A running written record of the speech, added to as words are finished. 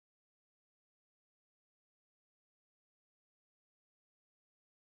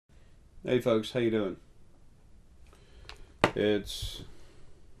Hey folks, how you doing? It's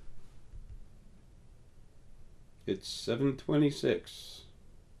it's 7:26,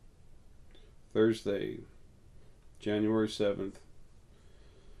 Thursday, January 7th.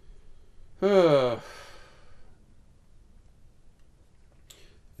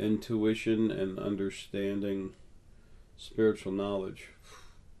 Intuition and understanding spiritual knowledge.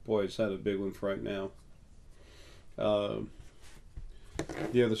 Boy, it's had a big one for right now. Uh,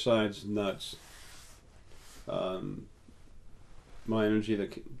 the other side's nuts. Um, my energy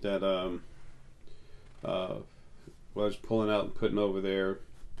that uh, was pulling out and putting over there.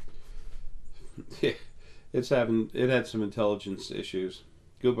 It had some intelligence issues.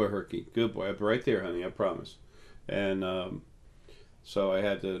 Good boy, Herky. Good boy. I'll be right there, honey. I promise. And so I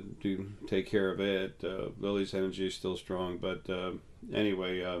had to take care of it. Lily's energy is still strong, but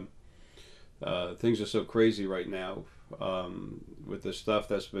anyway, things are so crazy right now with the stuff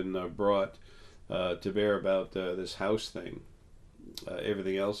that's been brought to bear about this house thing.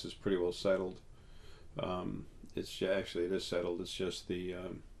 Everything else is pretty well settled. Actually it is settled. It's just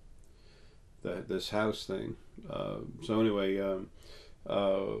this house thing. So anyway, uh,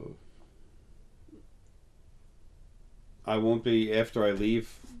 I won't be after I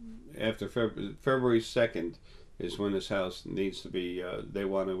leave. After February 2nd is when this house needs to be. They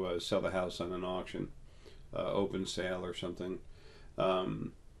want to sell the house on an auction, open sale or something.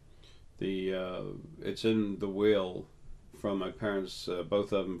 Um, the It's in the will from my parents.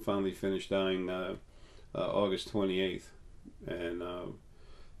 Both of them finally finished dying August 28th, and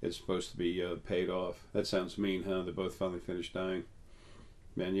it's supposed to be paid off. That sounds mean, huh? They both finally finished dying.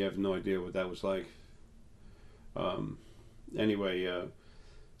 Man, you have no idea what that was like. Um, anyway,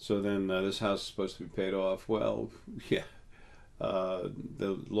 so then this house is supposed to be paid off. Well, yeah,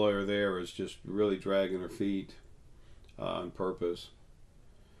 the lawyer there is just really dragging her feet on purpose.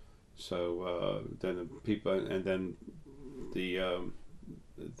 So then the people, and then the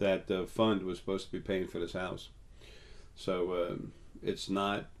that fund was supposed to be paying for this house. So it's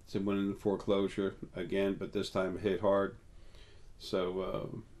not. It went into foreclosure again, but this time it hit hard.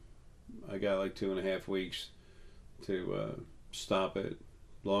 So I got like 2.5 weeks to stop it,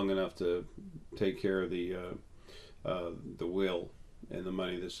 long enough to take care of the will and the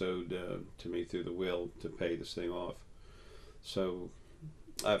money that's owed to me through the will to pay this thing off. So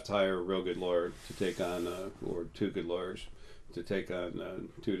I have to hire a real good lawyer to take on, or two good lawyers to take on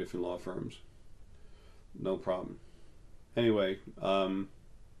two different law firms. No problem. Anyway,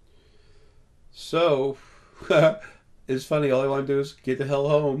 so it's funny. All I want to do is get the hell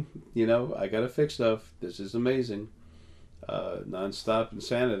home. I gotta fix stuff. This is amazing. Non-stop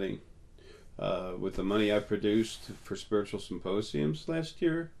insanity. With the money I produced for spiritual symposiums last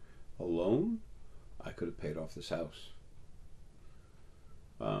year alone, I could have paid off this house.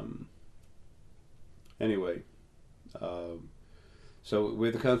 Um, anyway, so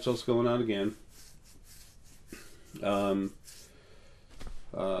with the consults going on again, um,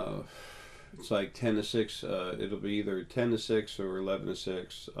 uh, it's like 10 to 6. It'll be either 10 to 6 or 11 to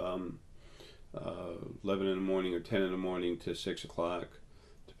 6. 11 in the morning or 10 in the morning to 6 o'clock,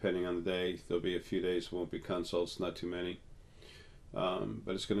 depending on the day. There'll be a few days won't be consults, not too many.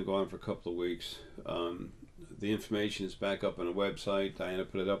 But it's going to go on for a couple of weeks. The information is back up on a website. Diana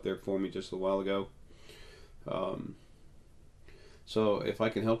put it up there for me just a while ago. Um, so if I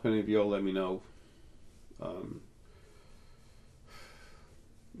can help any of you all, let me know. Um,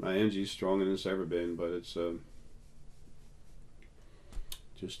 my energy is stronger than it's ever been, but it's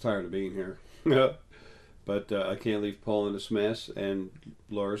just tired of being here. But I can't leave Paul in this mess, and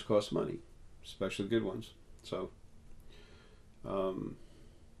lawyers cost money, especially good ones. So um,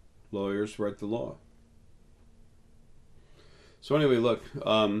 lawyers write the law. So anyway, look,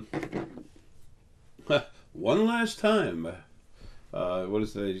 one last time. What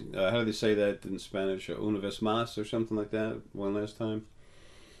is how do they say that in Spanish? Una vez más or something like that. One last time.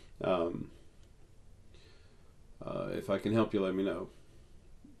 Um, if I can help you, let me know.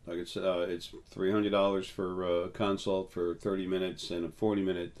 Like it's $300 for a consult for 30 minutes and a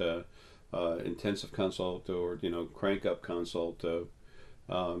 40-minute intensive consult, or crank up consult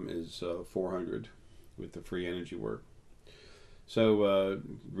is 400 with the free energy work. So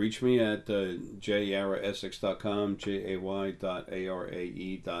reach me at jayaraessex.com,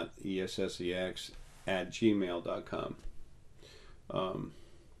 jay.arae.essex @gmail.com,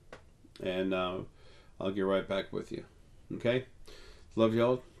 and I'll get right back with you. Okay? Love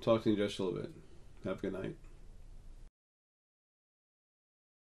y'all. Talk to you in just a little bit. Have a good night.